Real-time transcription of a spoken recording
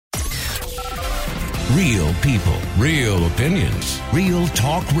Real people, real opinions, real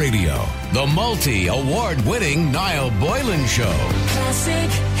talk radio. The multi-award-winning Niall Boylan Show.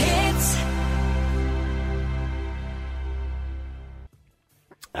 Classic hits.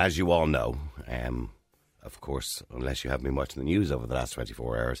 As you all know, of course, unless you have been watching the news over the last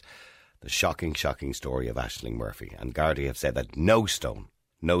 24 hours, the shocking story of Aisling Murphy. And Gardaí have said that no stone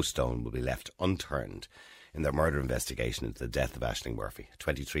will be left unturned in their murder investigation into the death of Aisling Murphy, a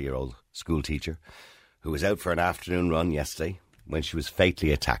 23-year-old school teacher who was out for an afternoon run yesterday when she was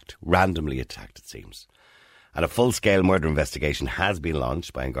fatally attacked, randomly attacked it seems. And a full-scale murder investigation has been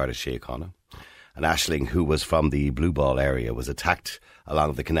launched by Garda Síochána. And Aisling, who was from the Blue Ball area, was attacked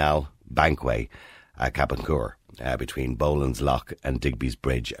along the canal bankway at Cllr, between Boland's Lock and Digby's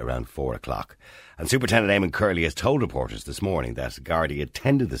Bridge around 4 o'clock. And Superintendent Eamon Curley has told reporters this morning that Gardaí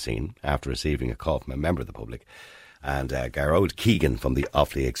attended the scene after receiving a call from a member of the public. And Gearoid Keegan from the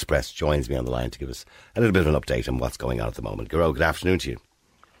Offaly Express joins me on the line to give us a little bit of an update on what's going on at the moment. Gearoid, good afternoon to you.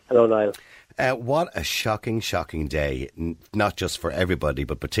 Hello, Niall. What a shocking day, not just for everybody,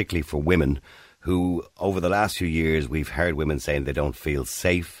 but particularly for women who, over the last few years, we've heard women saying they don't feel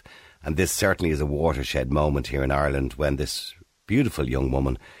safe. And this certainly is a watershed moment here in Ireland when this beautiful young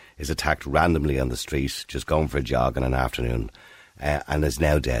woman is attacked randomly on the street, just going for a jog in an afternoon, and is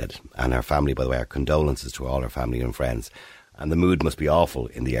now dead. And her family, by the way, our condolences to all her family and friends. And the mood must be awful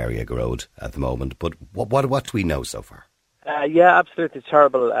in the area, Gearoid, at the moment. But what do we know so far? Yeah, absolutely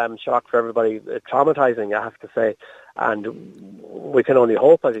terrible shock for everybody. Traumatising, I have to say. And we can only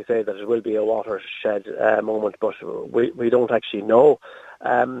hope, as you say, that it will be a watershed moment, but we don't actually know.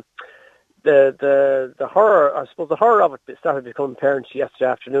 The horror, I suppose, the horror of it started to become apparent yesterday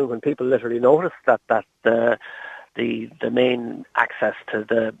afternoon when people literally noticed that the main access to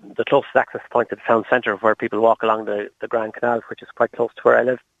the closest access point to the town centre, where people walk along the Grand Canal, which is quite close to where I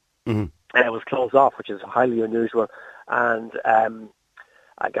live, and it was closed off, which is highly unusual. And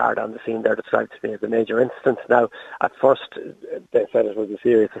a guard on the scene there described to me as a major incident. Now, at first, they said it was a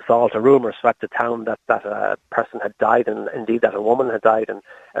serious assault. A rumour swept the town that a person had died, and indeed that a woman had died, and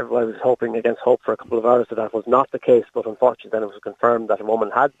everybody was hoping against hope for a couple of hours that was not the case, but unfortunately then it was confirmed that a woman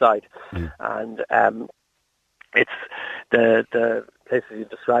had died. And it's the places you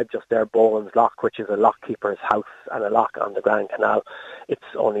described just there, Boland's Lock, which is a lockkeeper's house and a lock on the Grand Canal. It's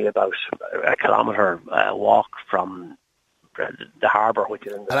only about a kilometre walk from the harbour, which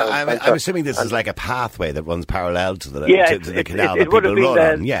is in the I'm assuming this is like a pathway that runs parallel to the canal that would people have run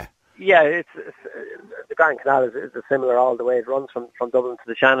been, on. Yeah, it's the Grand Canal is similar all the way. It runs from Dublin to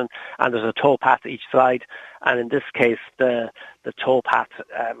the Shannon, and there's a towpath each side. And in this case, the towpath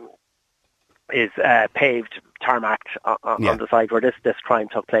is paved, tarmacked on the side where this crime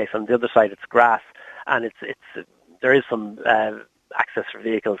took place. On the other side, it's grass, and there is some access for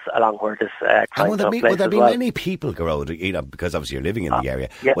vehicles along where this crime took place. Would there be well. many people, Gearoid, because obviously you're living in the area,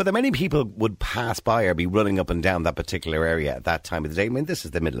 would there many people would pass by or be running up and down that particular area at that time of the day? I mean, this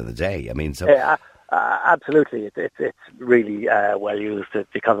is the middle of the day. I mean, so... absolutely. It's really well used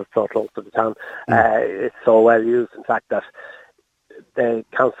because it's so close to the town. It's so well used, in fact, that the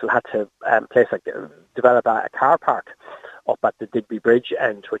council had to develop a car park up at the Digby Bridge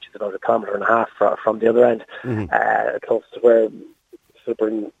end, which is about 1.5 kilometres from the other end, close to where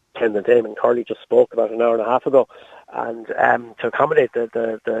Superintendent Eamon Curley just spoke about an hour and a half ago. And to accommodate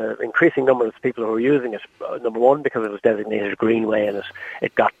the increasing number of people who were using it, number one, because it was designated a greenway and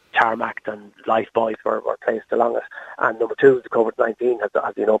it got tarmacked and life buoys were placed along it, and number two, the COVID-19 has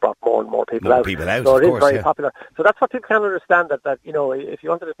brought more and more people out. So it is very popular. So that's what people can understand, that if you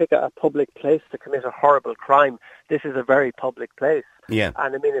wanted to pick a public place to commit a horrible crime, this is a very public place. Yeah.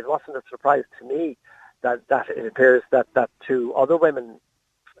 And I mean, it wasn't a surprise to me that it appears that two other women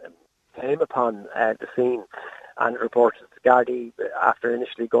came upon the scene and reported to Gardaí after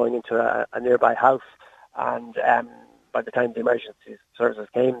initially going into a nearby house, and by the time the emergency services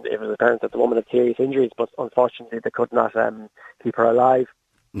came, it was apparent that the woman had serious injuries, but unfortunately they could not keep her alive.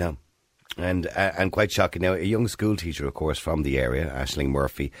 No. And quite shocking. Now, a young school teacher, of course, from the area, Aisling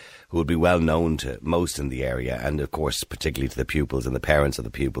Murphy, who would be well known to most in the area, and of course, particularly to the pupils and the parents of the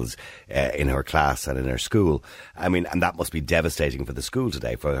pupils in her class and in her school. I mean, and that must be devastating for the school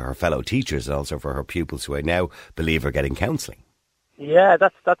today, for her fellow teachers and also for her pupils who I now believe are getting counselling. Yeah,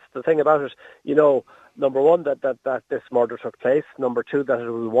 that's the thing about it. Number one, that this murder took place. Number two, that it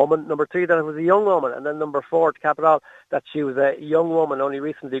was a woman. Number three, that it was a young woman. And then number four, to cap it all, that she was a young woman, only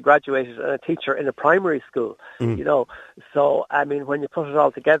recently graduated, and a teacher in a primary school. So, I mean, when you put it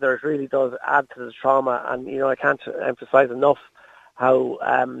all together, it really does add to the trauma. And, I can't emphasise enough how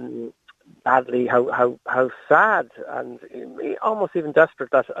badly, how sad and almost even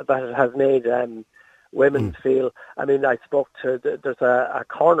desperate that it has made women feel. I mean, I spoke to there's a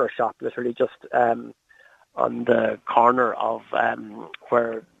corner shop literally just on the corner of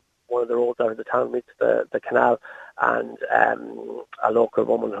where one of the roads out of the town meets the canal, and a local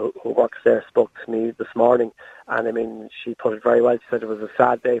woman who works there spoke to me this morning, and I mean, she put it very well. She said it was a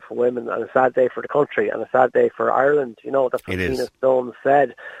sad day for women and a sad day for the country and a sad day for Ireland. You know, that's what Tina Stone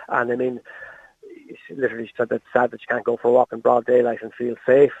said. And I mean, she literally said that it's sad that you can't go for a walk in broad daylight and feel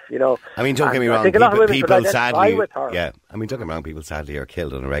safe, you know. I mean, don't get me wrong, people sadly, yeah, I mean, don't get me wrong, people sadly are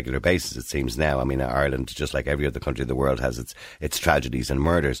killed on a regular basis, it seems now. I mean, Ireland, just like every other country in the world, has its tragedies and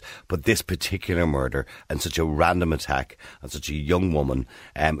murders. But this particular murder and such a random attack on such a young woman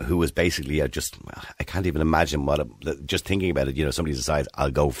who was basically I can't even imagine just thinking about it, you know, somebody decides,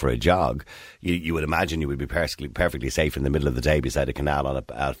 I'll go for a jog. You would imagine you would be perfectly safe in the middle of the day beside a canal on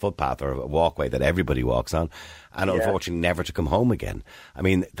a footpath or a walkway that everybody walks on, and unfortunately never to come home again. I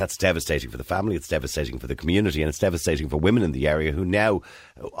mean, that's devastating for the family, it's devastating for the community, and it's devastating for women in the area who now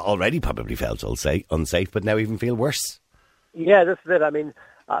already probably felt unsafe, but now even feel worse. Yeah, this is it. I mean,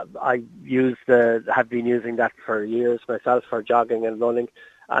 I have been using that for years myself for jogging and running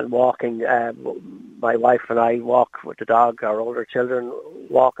and walking. My wife and I walk with the dog. Our older children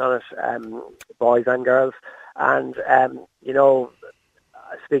walk on it, boys and girls. And, you know,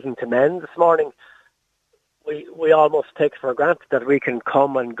 speaking to men this morning, we almost take for granted that we can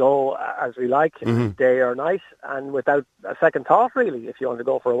come and go as we like, day or night, and without a second thought, really, if you want to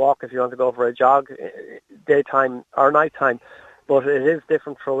go for a walk, if you want to go for a jog, daytime or nighttime. But it is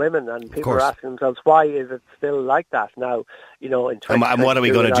different for women, and people are asking themselves, why is it still like that now? You know, in 2022, and what are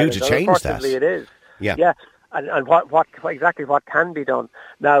we going to do to change that? Unfortunately, it is. Yeah. And what exactly what can be done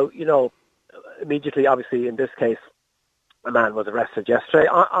now? You know, immediately, obviously, in this case, a man was arrested yesterday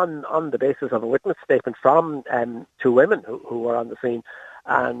on the basis of a witness statement from two women who were on the scene,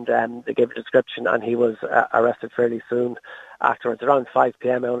 and they gave a description, and he was arrested fairly soon afterwards, around 5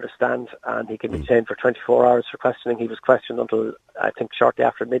 p.m, I understand, and he can be detained for 24 hours for questioning. He was questioned until, I think, shortly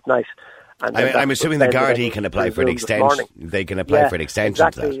after midnight. And I'm assuming the Gardaí can apply for an extension. They can apply for an extension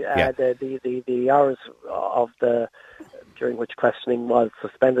exactly, to that. Yeah. The hours of during which questioning was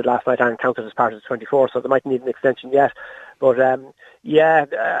suspended last night aren't counted as part of the 24, so they might need an extension yet. But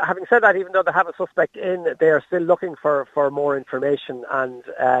having said that, even though they have a suspect in, they are still looking for more information. And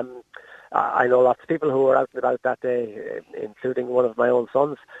I know lots of people who were out and about that day, including one of my own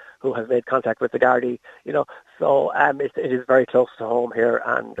sons, who has made contact with the Gardaí. You know, so it is very close to home here.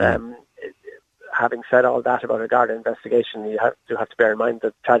 And having said all that about a Garda investigation, you have to bear in mind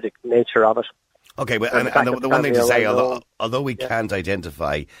the tragic nature of it. Okay, well, and the one thing to say, although we can't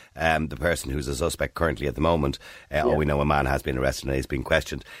identify the person who's a suspect currently at the moment, all we know, a man has been arrested and is being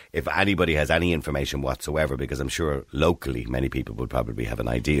questioned. If anybody has any information whatsoever, because I'm sure locally many people would probably have an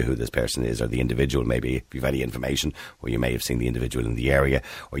idea who this person is, or the individual, maybe, if you've any information, or you may have seen the individual in the area,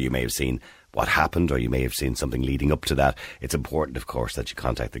 or you may have seen what happened, or you may have seen something leading up to that, it's important, of course, that you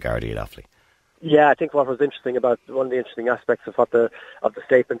contact the Gardaí at Offaly. Yeah, I think what was interesting about one of the interesting aspects of what the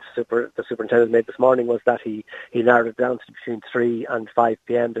statement the superintendent made this morning was that he narrowed it down to between 3 and 5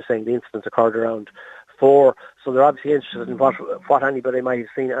 p.m. to saying the incident occurred around 4. So they're obviously interested in what anybody might have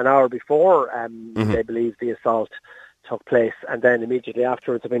seen an hour before they believe the assault took place, and then immediately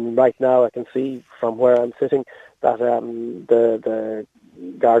afterwards. I mean, right now I can see from where I'm sitting that the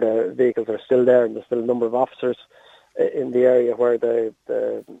Garda vehicles are still there, and there's still a number of officers in the area where the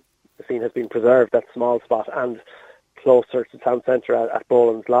scene has been preserved, that small spot, and closer to town centre at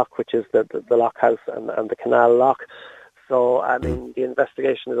Boland's Lock, which is the lock house and the canal lock. So, I mean, the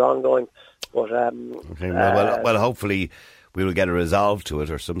investigation is ongoing. But well, hopefully we will get a resolve to it,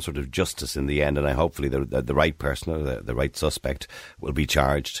 or some sort of justice in the end, and hopefully the right person, or the right suspect, will be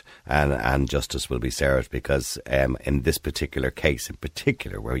charged and justice will be served, because in this particular case, in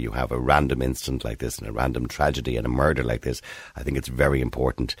particular, where you have a random incident like this and a random tragedy and a murder like this, I think it's very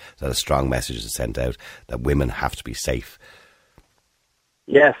important that a strong message is sent out that women have to be safe.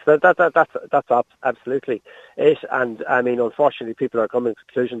 Yes, that's absolutely it. And I mean, unfortunately, people are coming to the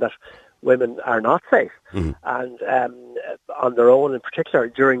conclusion that women are not safe, and on their own, in particular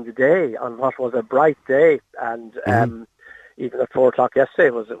during the day, on what was a bright day, and even at 4 o'clock yesterday,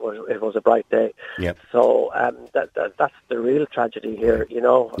 it was a bright day. Yep. So that's the real tragedy here, you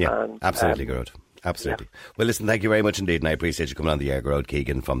know. Yeah, and, absolutely, Gearoid. Absolutely. Yeah. Well, listen, thank you very much indeed, and I appreciate you coming on the air, Gearoid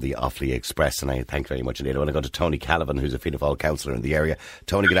Keegan from the Offaly Express, and I thank you very much indeed. I want to go to Tony Callaghan, who's a Fianna Fáil councillor in the area.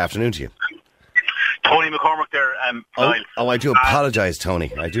 Tony, good afternoon to you. Tony McCormack there, Niall. I do apologise,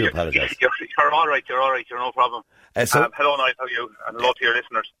 Tony. I do apologise. You're all right. You're no problem. Hello, Niall. How are you? And hello to your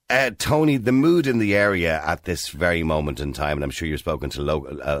listeners. Tony, the mood in the area at this very moment in time, and I'm sure you've spoken to a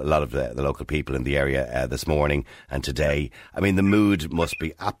lot of the local people in the area this morning and today. I mean, the mood must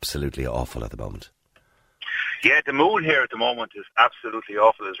be absolutely awful at the moment. Yeah, the mood here at the moment is absolutely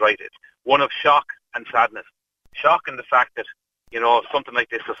awful, is right. It's one of shock and sadness. Shock in the fact that, something like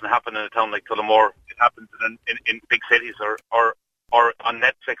this doesn't happen in a town like Tullamore. It happens in big cities or on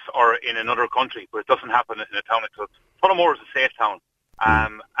Netflix or in another country, but it doesn't happen in a town like Tullamore. Tullamore is a safe town,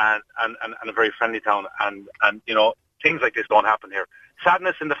 and a very friendly town, and things like this don't happen here.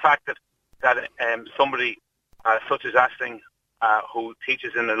 Sadness in the fact that somebody such as Aisling, who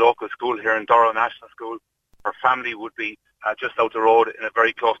teaches in a local school here in Durrow National School, her family would be just out the road in a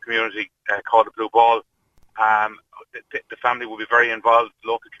very close community called the Blue Ball. The family would be very involved, the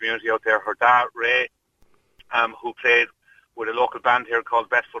local community out there. Her dad, Ray, who played with a local band here called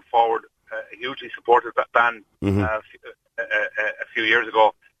Best Foot Forward, a hugely supported band a few years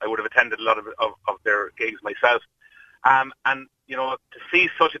ago. I would have attended a lot of their gigs myself. And, to see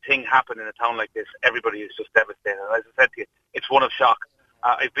such a thing happen in a town like this, everybody is just devastated. And as I said to you, it's one of shock.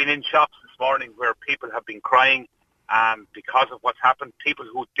 I've been in shops this morning where people have been crying because of what's happened. People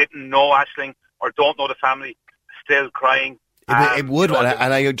who didn't know Aisling or don't know the family still crying. It would,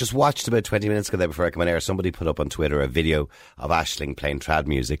 and I just watched about 20 minutes ago there before I came on air. Somebody put up on Twitter a video of Aisling playing trad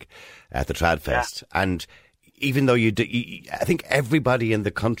music at the Trad Fest, and even though I think everybody in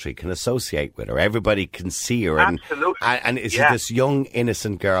the country can associate with her, everybody can see her, absolutely, and it's this young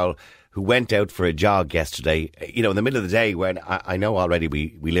innocent girl who went out for a jog yesterday, in the middle of the day, when I know already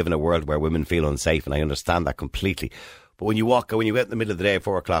we live in a world where women feel unsafe, and I understand that completely. But when you out in the middle of the day at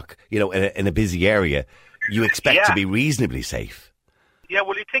 4 o'clock, in a busy area, you expect to be reasonably safe. Yeah,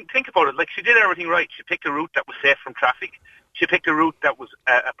 well, you think about it. Like, she did everything right. She picked a route that was safe from traffic. She picked a route that was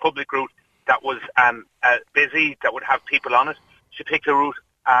a public route that was busy, that would have people on it. She picked a route.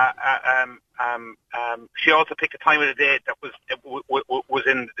 She also picked a time of the day that was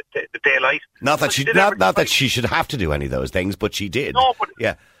in the daylight. Not that she should have to do any of those things, but she did. No,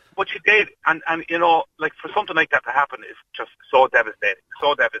 but she did, and like, for something like that to happen is just so devastating,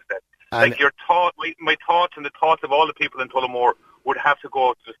 so devastating. And like, my thoughts and the thoughts of all the people in Tullamore would have to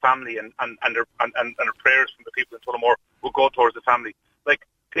go to the family, and their prayers from the people in Tullamore would go towards the family. Like,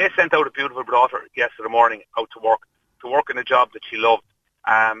 they sent out a beautiful daughter yesterday morning out to work in a job that she loved,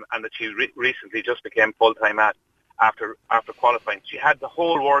 and that she recently just became full-time at after qualifying. She had the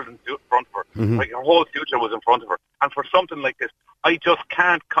whole world in front of her. Mm-hmm. Like, her whole future was in front of her. And for something like this, I just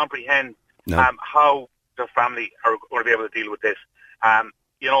can't comprehend how the family are going to be able to deal with this.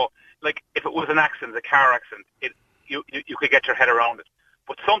 Like, if it was an accident, a car accident, you could get your head around it.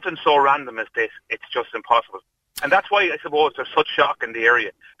 But something so random as this, it's just impossible. And that's why I suppose there's such shock in the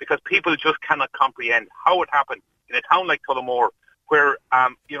area, because people just cannot comprehend how it happened in a town like Tullamore, where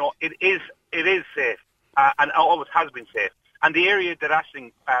it is safe and always has been safe. And the area that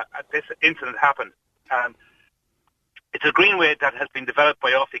Aisling this incident happened, it's a greenway that has been developed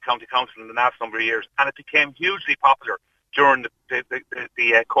by Offaly County Council in the last number of years, and it became hugely popular during the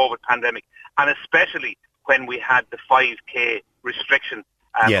COVID pandemic, and especially when we had the 5K restriction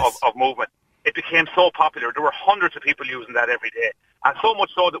of movement. It became so popular. There were hundreds of people using that every day, and so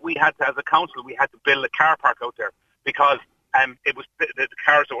much so that we had to, as a council, we had to build a car park out there, because it was the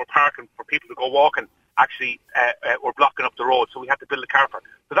cars that were parking for people to go walking actually were blocking up the road, so we had to build a car park.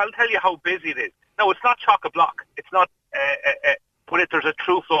 So that'll tell you how busy it is. No, it's not chock-a-block. It's not, but there's a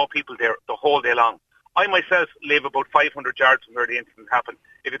true flow of people there the whole day long. I myself live about 500 yards from where the incident happened.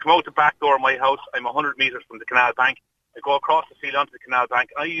 If you come out the back door of my house, I'm 100 metres from the canal bank. I go across the field onto the canal bank,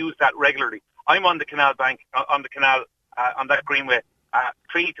 and I use that regularly. I'm on the canal bank, on the canal, on that greenway,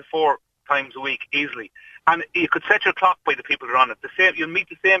 3 to 4 times a week easily. And you could set your clock by the people that are on it. You'll meet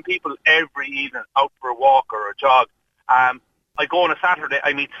the same people every evening out for a walk or a jog. I go on a Saturday,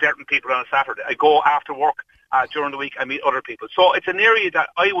 I meet certain people on a Saturday. I go after work during the week, I meet other people. So it's an area that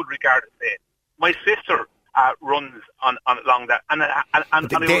I would regard as safe. My sister runs along that.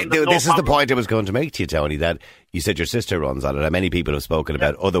 This is the point I was going to make to you, Tony, that you said your sister runs on it, and many people have spoken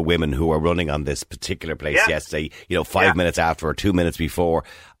about other women who are running on this particular place yesterday, 5 minutes after or 2 minutes before.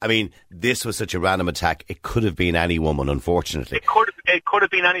 I mean, this was such a random attack. It could have been any woman, unfortunately. It could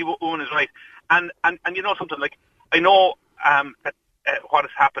have been any woman, is right. And you know something, like, I know that what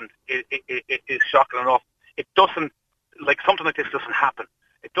has happened is shocking enough. It doesn't, like, something like this doesn't happen.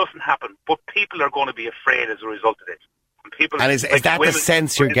 It doesn't happen, but people are going to be afraid as a result of this. And is that women, the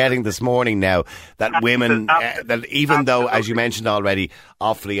sense you're getting this morning now, that women, that even though, as you mentioned already,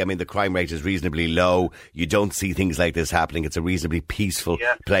 Offaly, I mean, the crime rate is reasonably low, you don't see things like this happening, it's a reasonably peaceful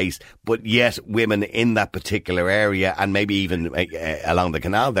place, but yet women in that particular area, and maybe even along the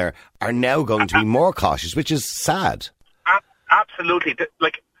canal there, are now going to be more cautious, which is sad. Absolutely.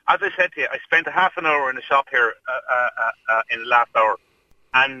 Like, as I said to you, I spent a half an hour in the shop here in the last hour,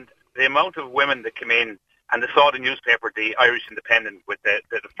 and the amount of women that came in and they saw the newspaper, the Irish Independent, with the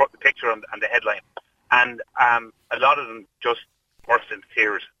picture and the headline, and a lot of them just burst into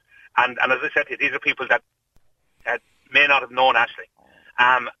tears. And as I said to you, these are people that may not have known Aisling,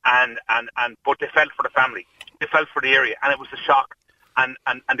 but they felt for the family, they felt for the area, and it was a shock, and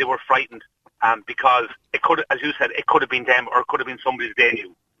they were frightened because it could, as you said, it could have been them or it could have been somebody they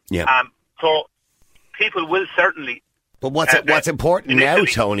knew. Yeah. So people will certainly. But what's important now,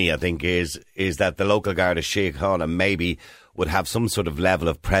 Tony, I think, is that the local Garda Síochána maybe would have some sort of level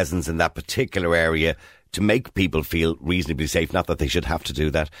of presence in that particular area to make people feel reasonably safe. Not that they should have to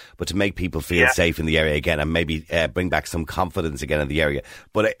do that, but to make people feel safe in the area again, and maybe bring back some confidence again in the area.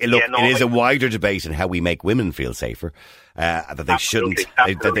 But it is a wider debate in how we make women feel safer. That they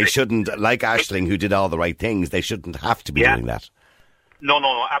shouldn't, like Aisling, who did all the right things, they shouldn't have to be doing that. No,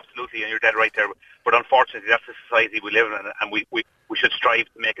 absolutely, and you're dead right there. But unfortunately, that's the society we live in, and we should strive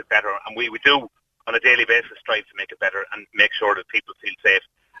to make it better. And we do, on a daily basis, strive to make it better and make sure that people feel safe.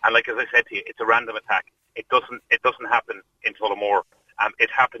 And like as I said to you, it's a random attack. It doesn't happen in Tullamore. It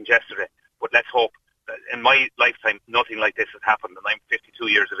happened yesterday. But let's hope that in my lifetime, nothing like this has happened, and I'm 52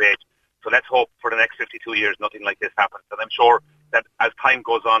 years of age. So let's hope for the next 52 years nothing like this happens. And I'm sure that as time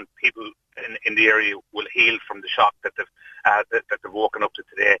goes on, people in the area will heal from the shock that they've woken up to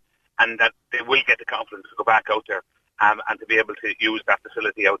today, and that they will get the confidence to go back out there and to be able to use that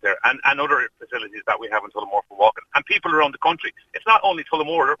facility out there and other facilities that we have in Tullamore for walking. And people around the country. It's not only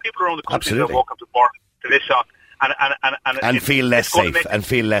Tullamore. There are people around the country that walk up to this shock and feel less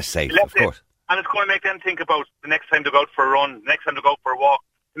safe. Of course. And it's going to make them think about the next time they go out for a run, the next time they go out for a walk,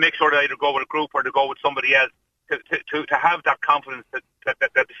 to make sure they either go with a group or to go with somebody else, to have that confidence that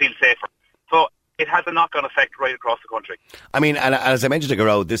they feel safer. So it has a knock-on effect right across the country. I mean, and as I mentioned to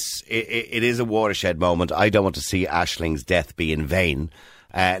Gearoid, it is a watershed moment. I don't want to see Aisling's death be in vain,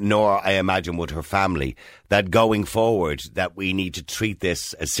 nor I imagine would her family, that going forward that we need to treat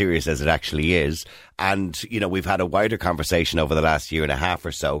this as serious as it actually is. And, you know, we've had a wider conversation over the last year and a half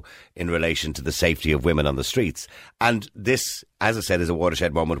or so in relation to the safety of women on the streets. And this, as I said, is a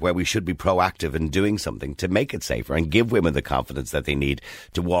watershed moment where we should be proactive in doing something to make it safer and give women the confidence that they need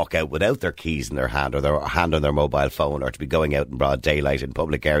to walk out without their keys in their hand or their hand on their mobile phone, or to be going out in broad daylight in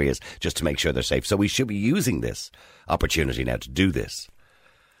public areas just to make sure they're safe. So we should be using this opportunity now to do this.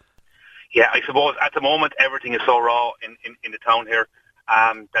 Yeah, I suppose at the moment everything is so raw in the town here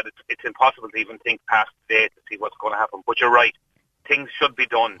that it's impossible to even think past today to see what's going to happen. But you're right, things should be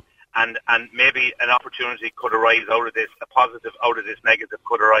done, and maybe an opportunity could arise out of this, a positive out of this negative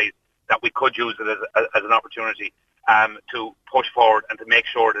could arise, that we could use it as an opportunity to push forward and to make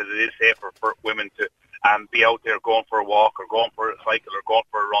sure that it is safer for women to be out there going for a walk or going for a cycle or going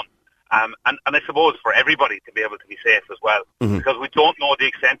for a run. And I suppose for everybody to be able to be safe as well, because we don't know the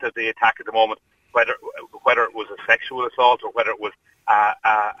extent of the attack at the moment, whether it was a sexual assault or whether it was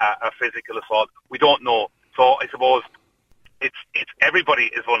a physical assault. We don't know. So I suppose it's everybody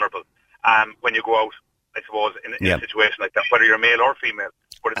is vulnerable when you go out, I suppose, in a situation like that, whether you're male or female.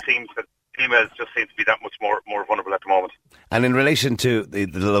 But it seems that females just seem to be that much more vulnerable at the moment. And in relation to the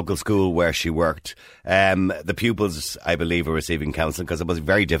local school where she worked, the pupils, I believe, are receiving counselling, because it was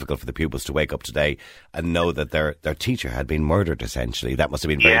very difficult for the pupils to wake up today and know that their teacher had been murdered, essentially. That must have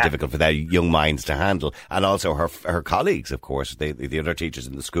been very difficult for their young minds to handle. And also her colleagues, of course, the other teachers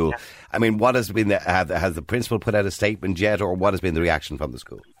in the school. Yeah. I mean, what has been has the principal put out a statement yet, or what has been the reaction from the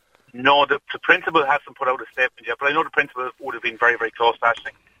school? No, the principal hasn't put out a statement yet, but I know the principal would have been very, very close to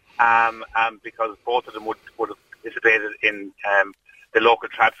Aisling, because both of them would have participated in the local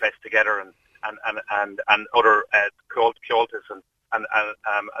trad fest together and other cultus and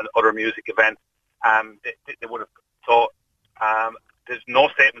other music events. They would have. So there's no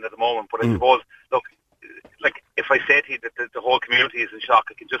statement at the moment, but I suppose, look, like if I say to you that the whole community is in shock,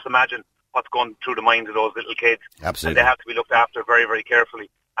 I can just imagine what's going through the minds of those little kids. Absolutely. And they have to be looked after very, very carefully.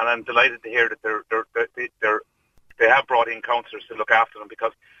 And I'm delighted to hear that they have brought in counsellors to look after them,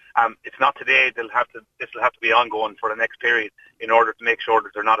 because it's not today. This will have to be ongoing for the next period in order to make sure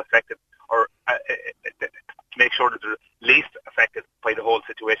that they're not affected, or to make sure that they're least affected by the whole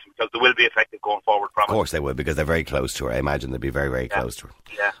situation, because they will be affected going forward from course they would, because they're very close to her. I imagine they'd be very, very close to her.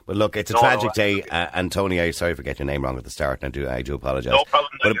 Yeah. But look, it's a tragic day, and Tony, I'm sorry for getting your name wrong at the start, and I do apologise. No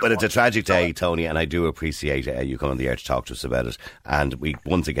problem. But it's a tragic day, Tony, and I do appreciate you coming on the air to talk to us about it. And we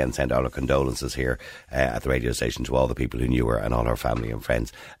once again send our condolences here at the radio station to all the people who knew her and all her family and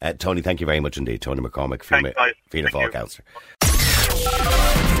friends. Tony, thank you very much indeed. Tony McCormack, Fianna Fáil councillor.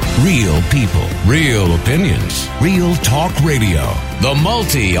 Real people, real opinions, real talk radio. The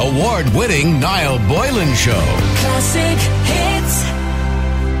multi-award winning Niall Boylan Show. Classic hits.